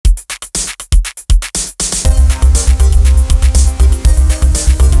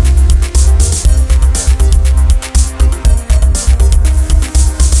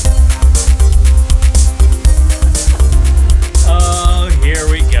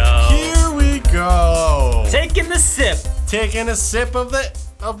taking a sip of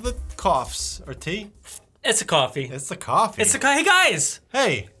the coughs or tea. It's a coffee. It's the coffee. Hey guys,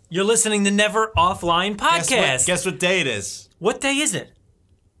 Hey, you're listening to Never Offline Podcast. guess what day it is? What day is it?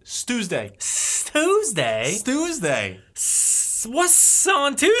 It's Tuesday. Tuesday. It's Tuesday. What's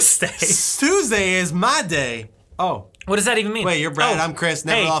on Tuesday? Tuesday is my day. Oh, What does that even mean? wait, you're Brad. Oh, I'm Chris.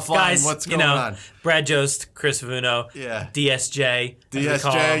 Never hey, Offline. guys, What's going on? Brad Jost, Chris Vuno, Yeah. DSJ. as we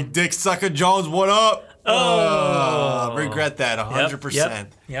call DSJ, him. Dick Sucker Jones, what up? Oh. Regret that 100%.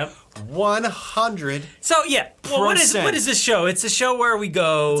 Yep. 100. So yeah, well, what is this show? It's a show where we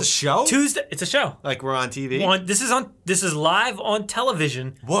go. It's a show? Tuesday. It's a show. Like we're on TV? This is live on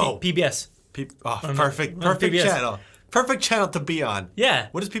television. Whoa. PBS. Perfect PBS. channel. Perfect channel to be on. Yeah.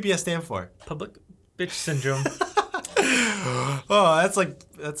 What does PBS stand for? Public bitch syndrome. Oh, that's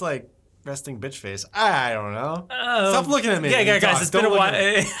like resting bitch face. I don't know. Stop looking at me. Yeah, when you guys, talk. it's been a while.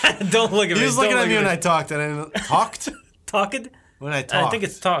 Don't look at me. He was looking Don't at me look when I talked, and I talked. Talked? When I talked. I think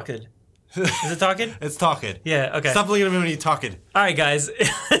it's talked. Is it talked? It's talking. Yeah. Okay. Stop looking at me when you talking. All right, guys.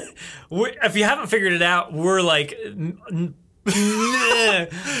 If you haven't figured it out, we're like,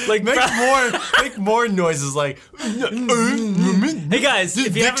 like Make more noises like. Hey guys,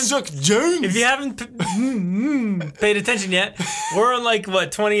 if you Dick suck Jones. haven't paid attention yet, we're on like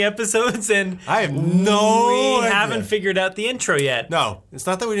what 20 episodes, and I have no we idea. haven't figured out the intro yet. No, it's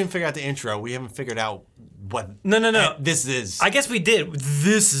not that we didn't figure out the intro. We haven't figured out what. No. This is. I guess we did.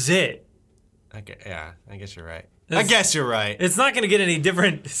 This is it. Okay, yeah, I guess you're right. I guess you're right. It's not going to get any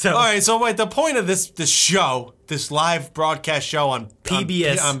different. So. All right, so wait, the point of this show, this live broadcast show on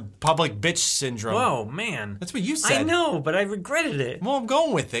PBS. on public bitch syndrome. Whoa, man. That's what you said. I know, but I regretted it. Well, I'm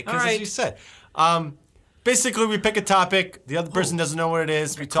going with it because All as right. you said. Basically, we pick a topic. The other person doesn't know what it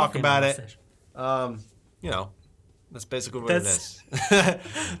is. We talk Coffee in about my it. mustache. That's basically what That's it is.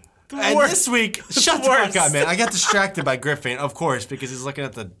 And worst. this week, shut the worst. fuck up, man. I got distracted by Griffin, of course, because he's looking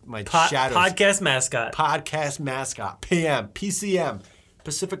at my shadows. Podcast mascot. Podcast mascot, PCM,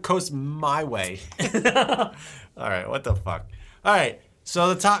 Pacific Coast My Way. All right, what the fuck? All right,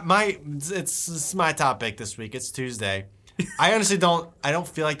 so it's my topic this week. It's Tuesday. I honestly don't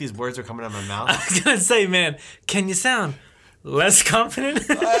feel like these words are coming out of my mouth. I was going to say, man, can you sound less confident?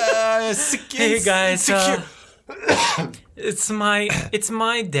 Hey guys, it's my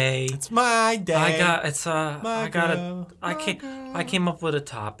day. It's my day. I came up with a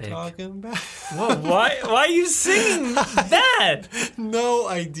topic. Talking about Whoa, why are you singing that? no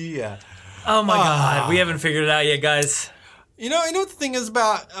idea. Oh my god, we haven't figured it out yet, guys. You know what the thing is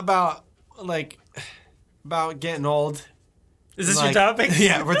about getting old. Is this Like, your topic?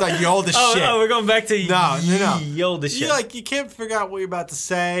 Yeah, we're like you old as shit. Oh, we're going back to No. ye old as shit. You can't figure out what you're about to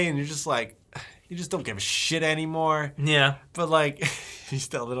say, and you're just like, you just don't give a shit anymore. Yeah. But like, you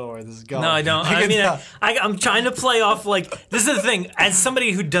still don't know where this is going. No, I don't. I can mean, tell. I'm trying to play off like this is the thing. As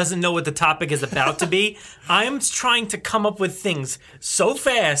somebody who doesn't know what the topic is about to be, I'm trying to come up with things so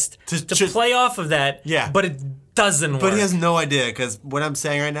fast to play off of that. Yeah. But it doesn't work. But he has no idea because what I'm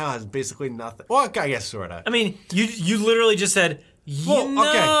saying right now is basically nothing. Well, I guess sorta. I mean, you literally just said, Well,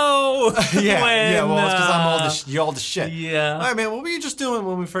 know. Yeah. Well, it's because I'm when, you're old as shit. Yeah. All right, man. What were you just doing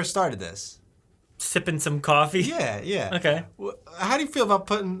when we first started this? Sipping some coffee. Yeah. Okay. How do you feel about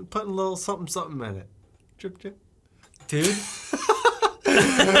putting a little something in it? Drip. Dude.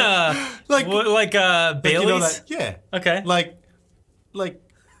 Like Bailey's? you know that? Yeah. Okay. Like,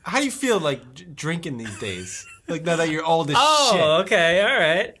 how do you feel like drinking these days? Like now that you're old as shit. Oh, okay. All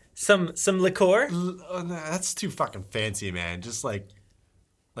right. Some liqueur. Oh, no, that's too fucking fancy, man. Just like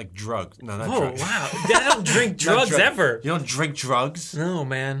drugs. No, not Oh, drugs. wow. I don't drink Not drugs ever. You don't drink drugs? No,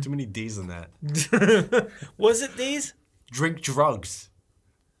 man. Too many D's in that. Was it these? Drink drugs.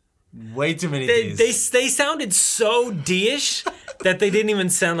 Way too many D's. They sounded so D-ish that they didn't even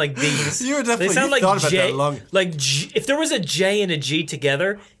sound like D's. You were definitely they sound you like thought about J, that long. like G, if there was a J and a G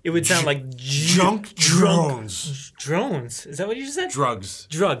together, it would sound like Drunk drones. Drones. Is that what you just said? Drugs.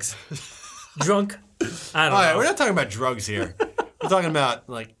 Drugs. Drunk. I don't All right, know. we're not talking about drugs here. We're talking about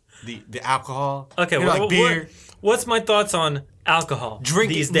like the alcohol. Okay, you know, like beer. What's my thoughts on alcohol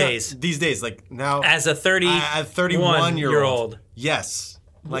Drinking these days? These days, like now. As a 31-year-old. Yes.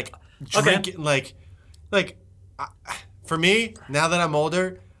 Like Okay. drink like for me, now that I'm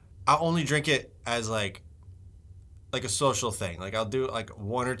older, I only drink it as like a social thing. Like I'll do like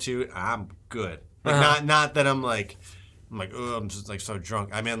one or two, I'm good. Like not that I'm like oh, I'm just like so drunk.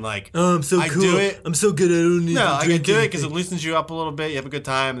 I mean like Oh, I'm so I cool. do it. I'm so good. I don't need No, to I can drink do it because it anything. loosens you up a little bit. You have a good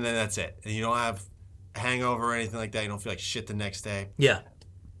time, and then that's it. And you don't have a hangover or anything like that. You don't feel like shit the next day. Yeah.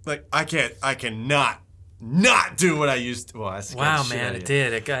 Like I cannot not do what I used to. Well, that's Wow, man, it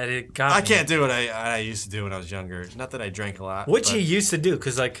did. It got me. I can't do what I used to do when I was younger. Not that I drank a lot. What you used to do?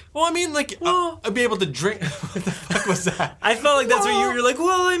 Because like, well, I mean, like, I'd be able to drink. What the fuck was that? I felt like that's what you were like.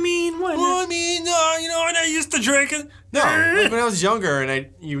 Well, I mean, when? Well, I mean, you know, when I used to drink. No, like when I was younger, and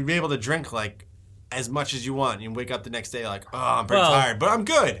you would be able to drink like as much as you want. You wake up the next day like, oh, I'm pretty tired, but I'm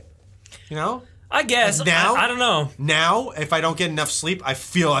good. You know. I guess like now. I don't know. Now, if I don't get enough sleep, I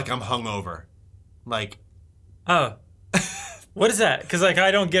feel like I'm hungover. Like. Oh. What is that? Because like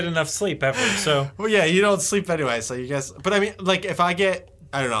I don't get enough sleep ever. So. Well, yeah, you don't sleep anyway, so you guess. But I mean, like if I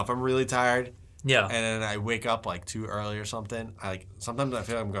don't know, if I'm really tired. Yeah. And then I wake up like too early or something. Sometimes I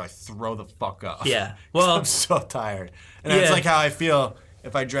feel like I'm going to throw the fuck up. Yeah. Well, I'm so tired. And that's like how I feel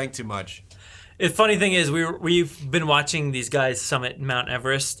if I drank too much. The funny thing is we've been watching these guys summit Mount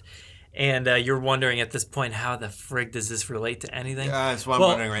Everest. And you're wondering at this point, how the frig does this relate to anything? Yeah, that's what I'm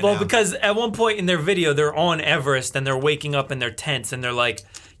wondering right now. Well, because at one point in their video, they're on Everest and they're waking up in their tents and they're like,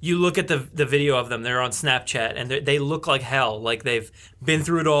 you look at the video of them, they're on Snapchat and they look like hell. Like they've been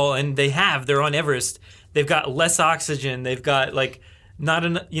through it all and they're on Everest. They've got less oxygen. They've got like not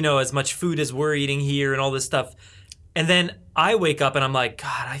as much food as we're eating here and all this stuff. And then I wake up and I'm like,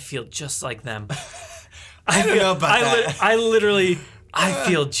 God, I feel just like them. I don't know about that. I literally... I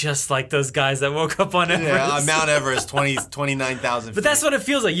feel just like those guys that woke up on Everest. Yeah, on Mount Everest, 29,000 feet. But that's what it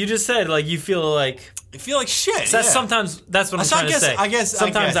feels like. You just said, like, you feel like... You feel like shit, So sometimes, that's what I'm trying to say. I guess.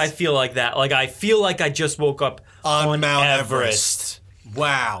 Sometimes I feel like that. Like, I feel like I just woke up on Mount Everest.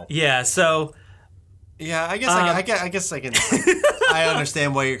 Wow. Yeah, so... Yeah, I guess I can... I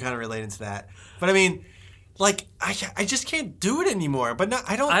understand why you're kind of relating to that. But I mean, like, I just can't do it anymore. But no,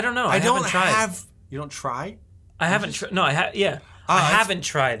 I don't know. I haven't tried. You don't try? I haven't tried. No, I haven't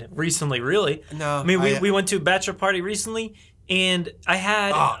tried recently, really. No. I mean, we went to a bachelor party recently, and I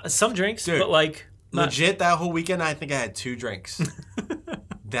had some drinks, dude, but like... Legit, that whole weekend, I think I had 2 drinks.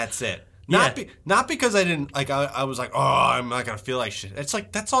 That's it. Not because I didn't, like, I was like, oh, I'm not going to feel like shit. It's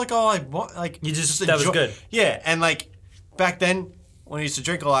like, that's like all I want. Like, you just that was good. Yeah, and like, back then, when I used to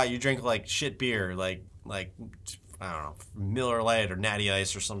drink a lot, you drink like shit beer, like I don't know, Miller Lite or Natty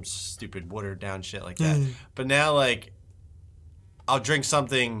Ice or some stupid watered down shit like that. But now, like, I'll drink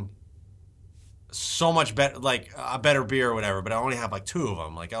something so much better, like a better beer or whatever, but I only have like 2 of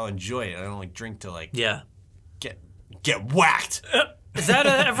them. Like, I'll enjoy it. I don't like drink to like get whacked. Is that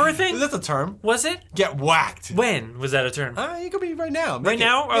ever a thing? Is that the term? Was it? Get whacked. When was that a term? You could be right now. Right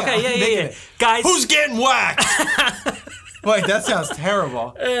now? Okay, yeah. Guys. Who's getting whacked? Wait, that sounds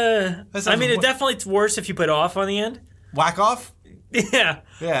terrible. I mean, it definitely it's worse if you put off on the end. Whack off? Yeah.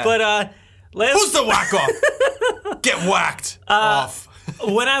 Yeah. But who's the whack off? Get whacked off.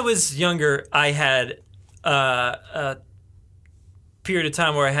 When I was younger, I had a period of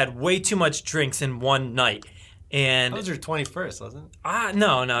time where I had way too much drinks in one night. And that was your 21st, wasn't it?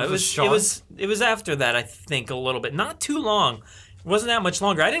 No. It was after that, I think, a little bit. Not too long. It wasn't that much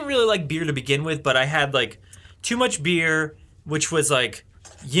longer. I didn't really like beer to begin with, but I had like too much beer, which was like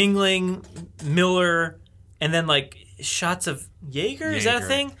Yingling, Miller, and then like shots of Jaeger. Is that a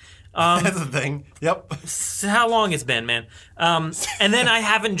thing? That's a thing. Yep. How long it's been, man. And then I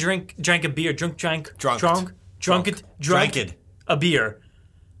haven't drank a beer. Drank a beer.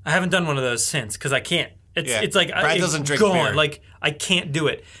 I haven't done one of those since because I can't. It's like Brad doesn't drink gone. beer. Like I can't do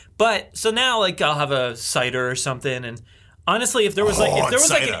it. But so now like I'll have a cider or something. And honestly, if there was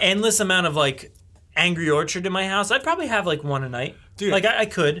like an endless amount of like Angry Orchard in my house, I'd probably have like one a night. Dude, like I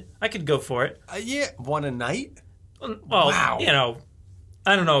could go for it. Yeah, one a night. Well, wow. You know,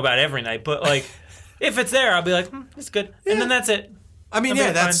 I don't know about every night, but like if it's there, I'll be like, it's good, and then that's it. I mean,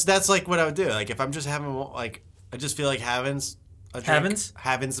 yeah, that's like what I would do. Like if I'm just having like, I just feel like having's a drink.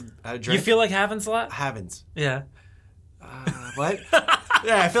 Having's a drink. You feel like having's a lot? Having's. Yeah. What?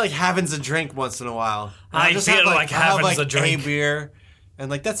 Yeah, I feel like having's a drink once in a while. I just feel like having's a drink. A beer,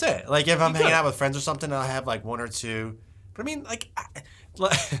 and like that's it. Like if I'm hanging out with friends or something, I'll have like 1 or 2. But I mean, like,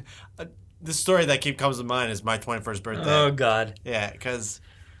 the story that comes to mind is my 21st birthday. Oh God. Yeah, because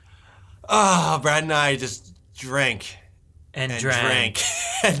Brad and I just drank. And drank.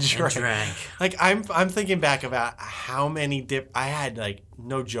 Like I'm thinking back about how many I had, like,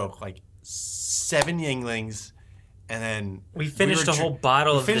 no joke, like 7 Yinglings, and then we finished a whole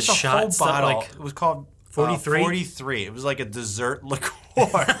bottle of the shot. Like, it was called 43. 43. It was like a dessert liqueur.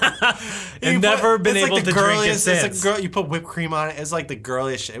 I've never been able to drink it since. You put whipped cream on it. It's like the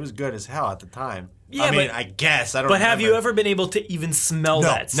girliest shit. It was good as hell at the time. Yeah, I mean, I guess. I don't. But have you ever been able to even smell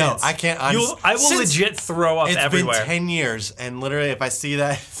that since? No, I can't. I will legit throw up everywhere. It's been 10 years, and literally, if I see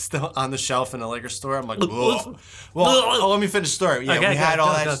that still on the shelf in a liquor store, I'm like, whoa. Well, let me finish the story. Yeah, we had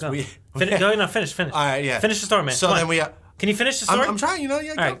all that. Go no, finish. All right, yeah. Finish the story, man. So Come then on. we. Can you finish the story? I'm trying. Yeah.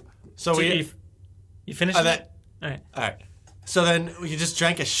 All right. So you finished that. it? All right. All right. So then we just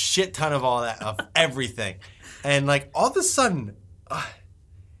drank a shit ton of all that, of everything. And like all of a sudden,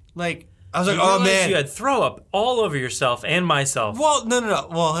 like I was like, You oh realized man. you had throw up all over yourself and myself. Well, no.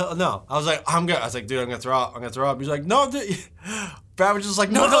 Well, no. I was like, I was like, dude, I'm gonna throw up. He's like, no, dude. Brad was just like,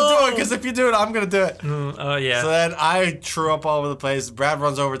 no, don't do it, because if you do it, I'm gonna do it. Oh yeah. So then I threw up all over the place. Brad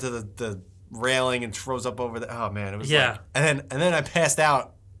runs over to the railing and throws up over the. Oh man, it was Yeah. like, and then I passed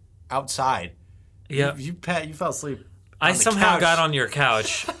out outside. Yeah. You fell asleep. I on the somehow couch. got on your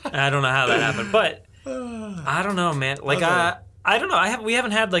couch. I don't know how that happened, but I don't know, man. Like Okay. I don't know. We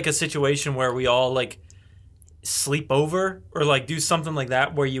haven't had like a situation where we all like sleep over or like do something like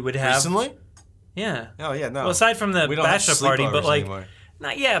that where you would have. Recently? Yeah. Oh yeah, no. Well, aside from the we don't have bachelor party, but sleepovers like, anymore.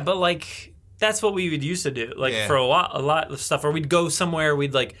 not yeah, but like that's what we would used to do. Like Yeah. for a lot of stuff, or we'd go somewhere,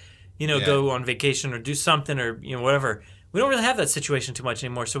 we'd like, Yeah. go on vacation or do something or whatever. We don't really have that situation too much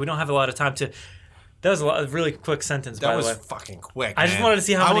anymore, so we don't have a lot of time to. That was a really quick sentence, by That the was way. fucking quick. I just man. wanted to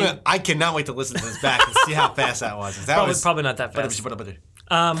see how many- I cannot wait to listen to this back and see how fast that was. That was Probably not that fast.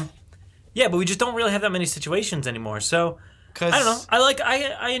 Yeah, but we just don't really have that many situations anymore. So I don't know.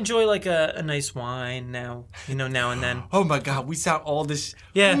 I enjoy like a nice wine now, now and then. Oh my god, we sound all this.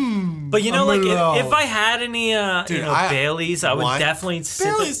 Yeah, but like Merlot. if I had any Dude, Baileys, I would wine? definitely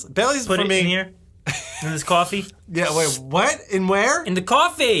Bailey's put for it me. in here in this coffee. Yeah, wait, what? In where? In the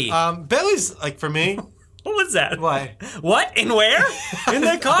coffee. Bailey's like for me. What was that? Why? What? In where? In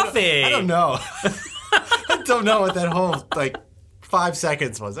the coffee. I don't know. I don't know what that whole like 5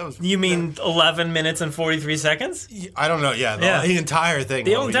 seconds was. That was. You mean 11 minutes and 43 seconds? I don't know. Yeah, Yeah. the entire thing.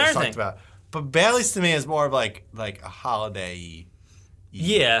 The what we entire just talked thing. about. But Bailey's to me is more of like a holiday.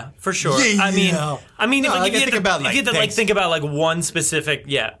 Yeah, for sure. Yeah. I mean, No, if like, you I had think to, about, if like, you had to think about like one specific,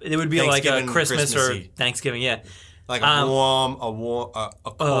 it would be like a Thanksgiving, Christmas or Christmas-y. Thanksgiving, yeah. Like a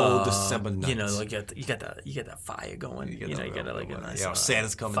cold December night. Like you got that fire going. You got like a nice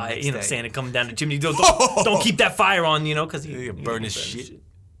Santa's coming. fire. the next day. Santa coming down the chimney. Don't keep that fire on, because You burn his shit.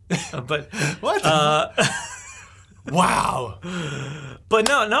 But What? Wow. but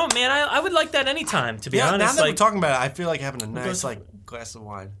no, man, I would like that anytime. To be Yeah, honest, now that like we're talking about it, I feel like having a nice goes- like glass of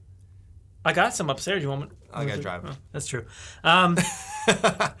wine. I got some upstairs. You want me? I gotta drive. Oh, that's true.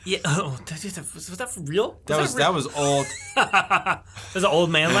 Yeah. Oh, was that for real? That was old. Was an old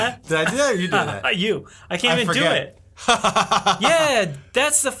man laugh. Did I do that or you did that? You. I can't even forget. do it. Yeah,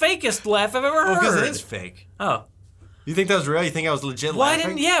 that's the fakest laugh I've ever heard. Because it is fake. Oh. You think that was real? You think I was legit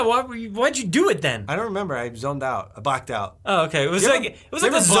laughing? Why'd you do it then? I don't remember. I zoned out. I blacked out. Oh, okay. It was You like ever- it was you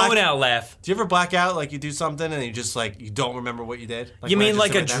like a ever black- zone out laugh. Do you ever black out like you do something and you just like you don't remember what you did? You when I mean just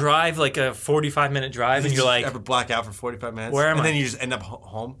like said a that? drive, like a 45-minute drive, and You you're just like, ever black out for 45 minutes? Where am and I? then you just end up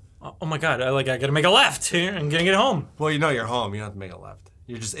home? oh my god, I gotta make a left here. I'm gonna get home. Well, you're home. You don't have to make a left.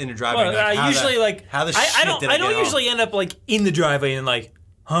 You're just in the driveway. Well, like, how usually the, how the I shit don't did I I don't get home? usually end up like in the driveway and like,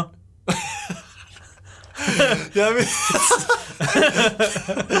 huh? You know what I mean?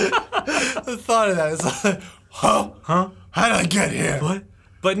 The thought of that is like, huh? How did I get here? What?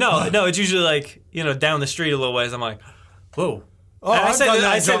 But no, it's usually like, down the street a little ways. I'm like, whoa. Oh, And I I've say done this,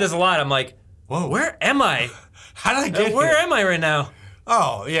 that. I say this a lot. I'm like, Whoa. where am I? How did I get Where here? am I right now?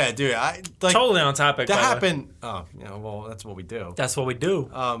 Oh, yeah, dude. I like Totally on topic. that by the way. happened. Oh, well, that's what we do. That's what we do.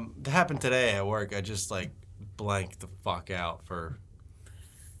 That happened today at work. I just like blanked the fuck out for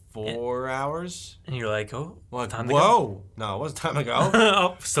 4 hours. And you're like, oh, Like, time to go. whoa. No, it wasn't time to go.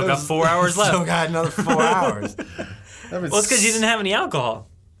 Oh, still got 4 hours left. Still got another 4 hours. Well, it's because you didn't have any alcohol.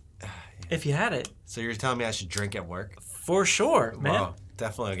 If you had it, So you're telling me I should drink at work? for sure, man. Wow,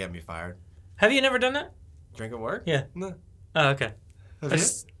 definitely will get me fired. Have you never done that? Drink at work? Yeah. No. Oh, okay. Have I you?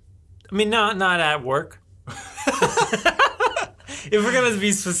 just- I mean, not at work. If we're gonna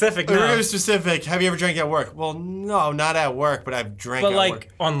be specific, We're no. gonna be specific. Have you ever drank at work? Well, no, not at work, but I've drank But at like work.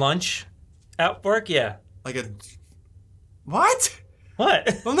 on lunch, at work, yeah. Like a what?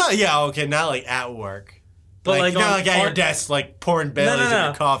 What? Well, not yeah, okay, not like at work. But like not on- like at your on- desk, like pouring Baileys in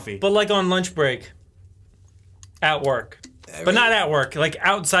your coffee. But like on lunch break, at work, but not at work. Like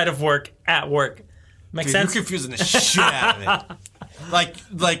outside of work, at work. Make Dude, sense? you're confusing the shit out of it.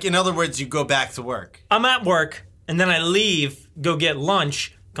 Like in other words, you go back to work. I'm at work, and then I leave, go get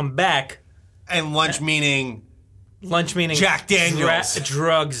lunch, come back. And lunch meaning Lunch meaning Jack Daniels.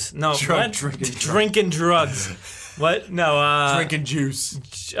 drugs. No, what? Drinking drugs. What? No. drinking juice.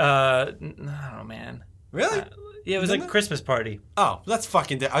 I don't know, man. Really? Yeah, it was like a Christmas party, Oh, that's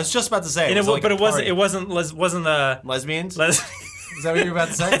fucking. I was just about to say. and was like but a it wasn't. party. It wasn't the lesbians. Is that what you were about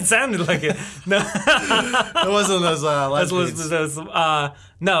to say? It sounded like it. No, It wasn't those lesbians.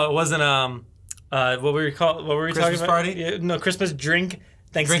 no, it wasn't. What were we Christmas talking about? party? Yeah, no, Christmas drink,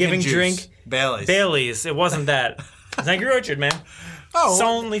 Thanksgiving drink, Bailey's. Bailey's. It wasn't that. Thank you, Richard, man. Oh, It's the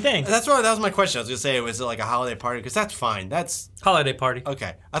only thing. that was my question. I was gonna say, was it like a holiday party? Because that's fine. That's Holiday party.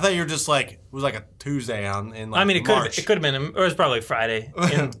 okay. I thought you were just like it was like a Tuesday in like I mean, it March, could have been, or it was probably Friday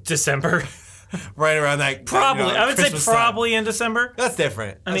in December. right around that. Probably, you know, I would Christmas say time. probably in December. That's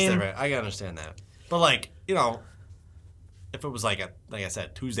different. That's mean- different. I can understand that. But like if it was like I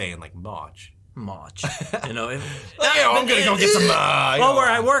said, Tuesday in like March. March, you know. I'm gonna go get some. Well, where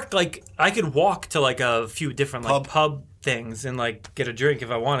I work, like I could walk to like a few different like Pub. pub things and like get a drink if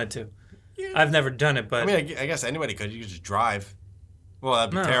I wanted to. I've never done it, but I mean, I guess anybody could. You could just drive. Well,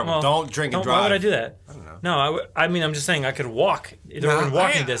 that'd be No, terrible. well, Don't drink and drive. Why would I do that? I don't know. No, I mean, I'm just saying I could walk. They're in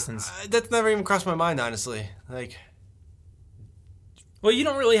walking distance. That's never even crossed my mind, honestly. Like, Well, you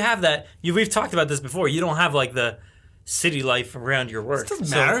don't really have that. We've talked about this before. You don't have like the city life around your work. it doesn't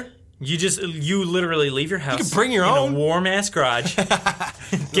matter. You literally leave your house. can bring your in own. a warm ass garage.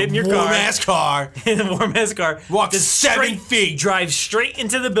 Get in your warm car. ass car. In a warm ass car. Walk just 7 feet. Drive straight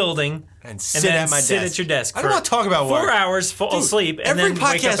into the building. And sit then at my sit desk. at your desk. I don't for want to talk about 4 work. hours, fall asleep, and Every then wake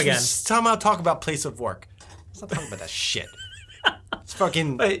up podcast again. we somehow talk about place of work. Let's not talk about that shit. It's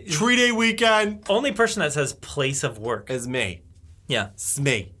fucking Wait, 3-day weekend Only person that says place of work. is me. Yeah. It's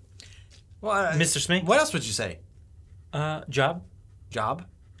me. Well, Mr. Smee? What else would you say? Job? Job?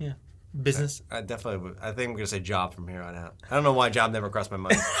 Yeah. Business? I definitely would. I think I'm going to say job from here on out. I don't know why job never crossed my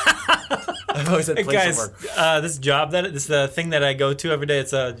mind. I've always said place Guys, of work. this job, this the thing that I go to every day.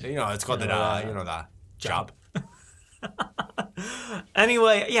 It's a It's called the job.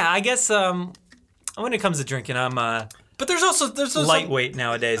 Anyway, yeah, I guess when it comes to drinking, I'm But there's also lightweight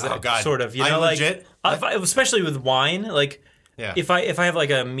nowadays. Oh, God. Sort of, you I'm know, like legit. especially with wine. Like, Yeah. if I have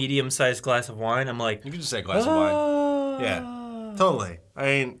like a medium-sized glass of wine, I'm like, You can just say a glass of wine. Yeah, totally. I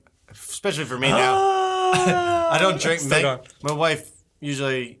mean, especially for me now. I don't drink. Still going. My wife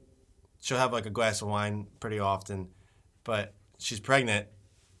usually she'll have like a glass of wine pretty often, but she's pregnant,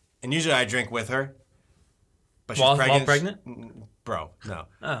 and usually I drink with her. But she's While pregnant. pregnant? Bro, no.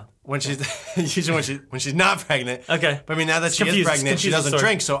 Oh. When she's usually when she's not pregnant. Okay. But I mean, now that she is Confused- pregnant, she confused doesn't story.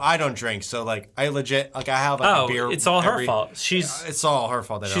 drink, so I don't drink. So like, I legit like I have like a beer. It's all her every- fault. It's all her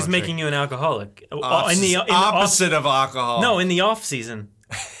fault that I She's don't making drink. you an alcoholic. Opposite of alcohol. No, in the off season,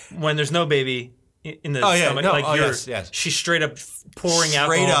 when there's no baby in the Oh, yeah, stomach, no, like oh, you're, yes. she's straight up pouring Straight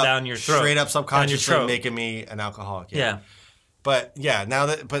alcohol up, down your throat, straight up down your subconsciously throat. making me an alcoholic. Yeah, But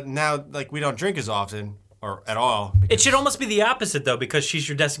now like we don't drink as often or at all. it should almost be the opposite though, because she's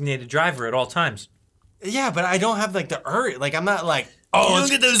your designated driver at all times. Yeah, but I don't have like the urge. Like I'm not like, oh, let's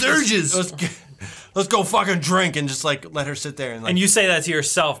get those urges. Let's go fucking drink and just like let her sit there and like. And you say that to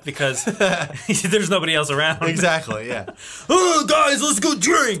yourself because there's nobody else around. Exactly, yeah. Oh, guys, let's go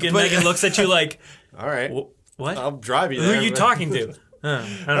drink. And Megan looks at you like, All right, what? I'll drive you Who there. are you talking to? I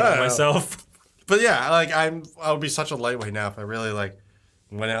don't know myself. But yeah, like I would be such a lightweight now if I really like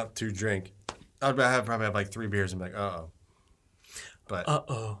went out to drink. probably have like 3 beers and be like, uh-oh. But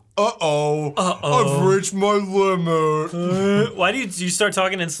uh-oh. I've reached my limit. Why do you start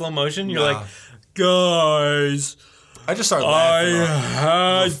talking in slow motion? You're Nah. like, guys, I just started I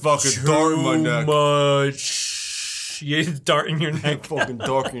laughing. had fucking dart in my neck. much. You had a dart in your neck. Fucking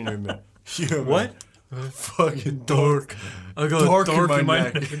dark in your neck. Yeah, man. What? Fucking dark. I got Dark a in dark my in my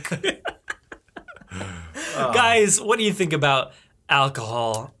neck. neck. Guys, what do you think about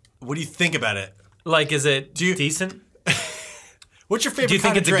alcohol? What do you think about it? Like, is it you- decent? What's your favorite Do you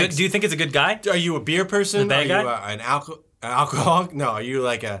think kind it's of a drinks? good? Do you think it's a good guy? Are you a beer person? A bad Are you guy? an alcoholic? No. Are you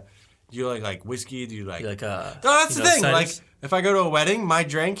like a? Do you like whiskey? Do you like? Like No, that's you the know, thing. Like, ciders? if I go to a wedding, my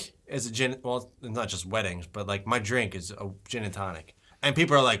drink is a gin. Well, it's not just weddings, but like my drink is a gin and tonic. And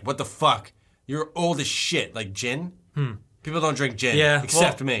people are like, "What the fuck? You're old as shit." Like gin. People don't drink gin. Yeah,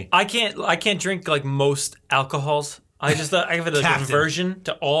 Except well, me. I can't drink like most alcohols. I just I have a Captain. aversion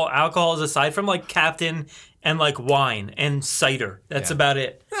to all alcohols aside from like Captain and like wine and cider. That's Yeah. about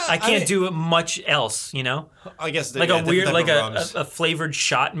it. I I can't mean- do much else. You know, I guess like yeah, a weird different like type of rums. a flavored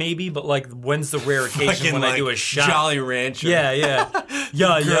shot maybe, but like when's the rare occasion Fucking, when I like, do a shot? Jolly Rancher. Yeah, yeah,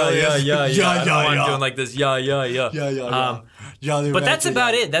 yeah. Yeah, I know I'm yeah. doing like this. Yeah. Jolly But that's Rancher,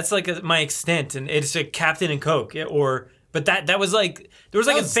 about yeah. it. That's like my extent, and it's a Captain and Coke, but that was like there was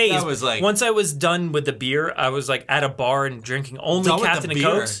like a phase. that was like- once I was done with the beer, I was like at a bar and drinking only Done with Captain the and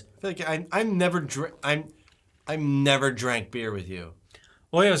beer. Cokes. I feel like I'm never I've never drank beer with you.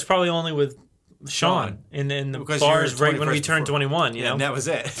 Well, yeah, it was probably only with Sean in the Because bars you were right when we 21st turned before. 21. You know, And that was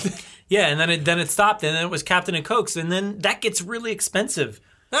it. Yeah, and then it stopped, and then it was Captain and Cokes, and then that gets really expensive.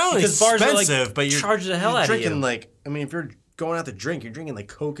 Not only Because bars are, like, expensive, but you're charge the hell you're out of drinking you. like. I mean, if you're going out to drink, you're drinking like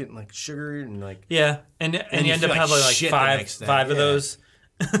Coke and like sugar and like. Yeah, and you you end feel up like having like shit the next day. five of Yeah. those.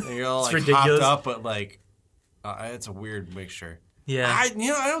 And you're all It's like ridiculous. hopped up, but like, it's a weird mixture. Yeah. I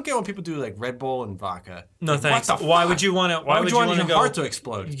don't get when people do like Red Bull and vodka. No Like, thanks. What the Why fuck? would you want to? Why would you want to your go? heart to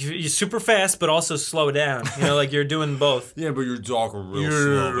explode? You're super fast, but also slow down. You know, like you're doing both. Yeah, but you're talking real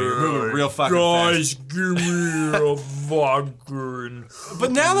slow. You're moving real fucking fast. give me a vodka.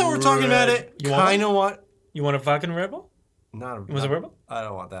 But now that we're talking about it, You want kind of want. You want a vodka Red Bull? Not a. You want some Red Bull? I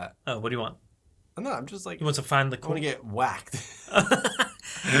don't want that. Oh, what do you want? No, I'm just like. You want some fine I liqueur? want to get whacked.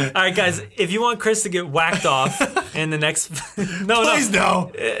 All right, guys. If you want Chris to get whacked off in the next, no, Please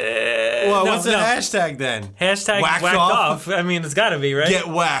no. Well, no, what's the no. hashtag then? Hashtag Whacked whacked off? off. I mean, it's got to be right. Get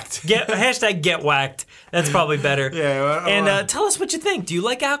whacked. Hashtag get whacked. That's probably better. Yeah, well, And tell us what you think. Do you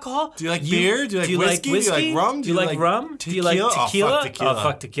like alcohol? Do you like beer? Do you like whiskey? Do you like rum? Do you like rum? Do you like tequila? tequila? Oh, fuck tequila. Oh,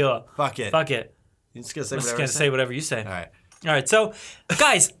 fuck tequila. Fuck it. Fuck it. You're just gonna say I'm just whatever. gonna I say whatever you say. All right. All right. So,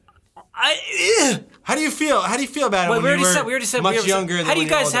 guys, How do you feel? How do you feel about it we when you were already said much we already younger? Said, than how do you when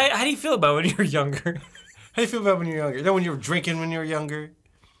you're guys? older? How do you feel about when you're younger? How do you feel about when you're younger? Then when you were drinking when you were younger?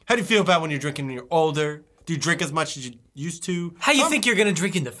 How do you feel about when you're drinking when you're older? Do you drink as much as you used to? How you think you're gonna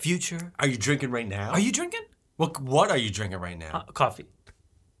drink in the future? Are you drinking right now? Are you drinking? What are you drinking right now? Coffee.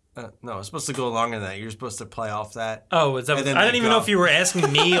 No, it's supposed to go longer than that. You're supposed to play off that. Oh, is that? And then I they didn't even go. know if you were asking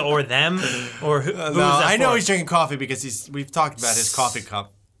me or them or who. Who No, was that I know for? he's drinking coffee because we've talked about his coffee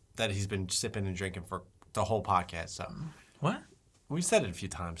cup that he's been sipping and drinking for the whole podcast. So What? we said it a few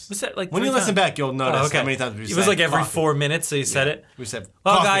times. We said like when 3 you listen times. back, you'll notice Oh, okay. how many times we said It was like every coffee. 4 minutes, so you said it. We said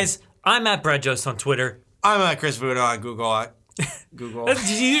Well, coffee. guys, I'm at Brad Jost on Twitter. I'm Chris Vudo on Google. Google.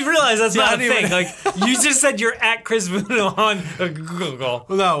 You realize that's Yeah, not I a didn't thing. even- Like you just said, you're at Chris Vudo on Google.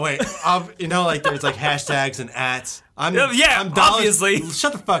 Well, no, wait. You know, like there's like hashtags and ats. I'm obviously.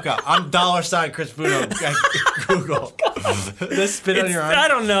 Shut the fuck up. I'm $sign Chris Vudo at Google. Let's spit on your I arm.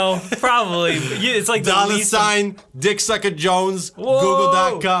 don't know. Probably. It's like the least. $sign Dick Sucker Jones. Whoa.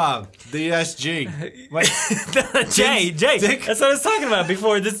 Google.com. DSG. Wait. Jay. Dick. That's what I was talking about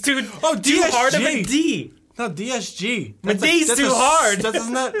before. That's too hard of a DSG. D. No, DSG. My D's too hard. That's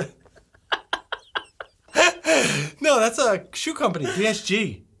not. No, that's a shoe company.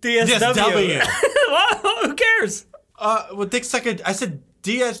 DSG. DSW. Well, who cares? Well, Dick Sucker. I said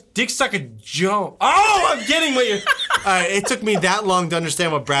Dick Sucker Jones. Oh, I'm getting what you're. All right, it took me that long to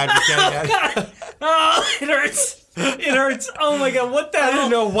understand what Brad was getting at. Oh, it hurts. It hurts. Oh my god, what the hell?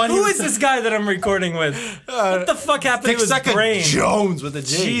 didn't know what he Who was is this guy that I'm recording with? What the fuck happened Dick to his Sucker brain? Jones with a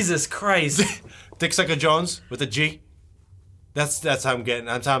G. Jesus Christ. Dick Sucker Jones with a G. That's how I'm getting.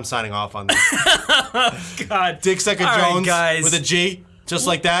 That's how I'm signing off on this. God. Dick Sucker All right, Jones guys. with a G. Just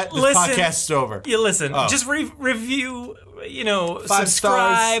like that. This Listen. podcast is over. Yeah, listen, Oh. just review, 5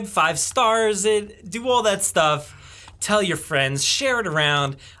 subscribe, stars. 5 stars it, do all that stuff. Tell your friends, share it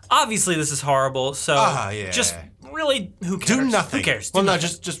around. Obviously, this is horrible, so Yeah. just really, who cares? Do nothing. Who cares? Well, Do no,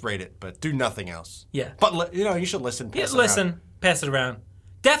 nothing. just rate it, but do nothing else. Yeah. But you should listen. Yeah, pass it around. listen, pass it around.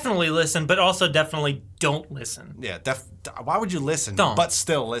 Definitely listen, but also definitely don't listen. Yeah, why would you listen? Don't. But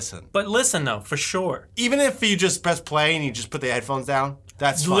still listen. But listen, though, for sure. Even if you just press play and you just put the headphones down,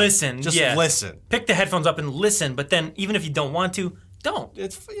 that's fine. Listen, Just yeah. listen. Pick the headphones up and listen, but then even if you don't want to, don't. Yeah,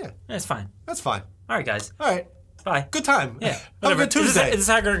 That's fine. that's fine. All right, guys. All right. Bye. Good time. Yeah. Have a Whatever. good Tuesday. This is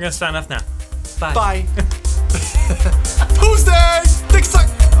how we're going to sign off now. Bye. Bye. Tuesday. Dick suck.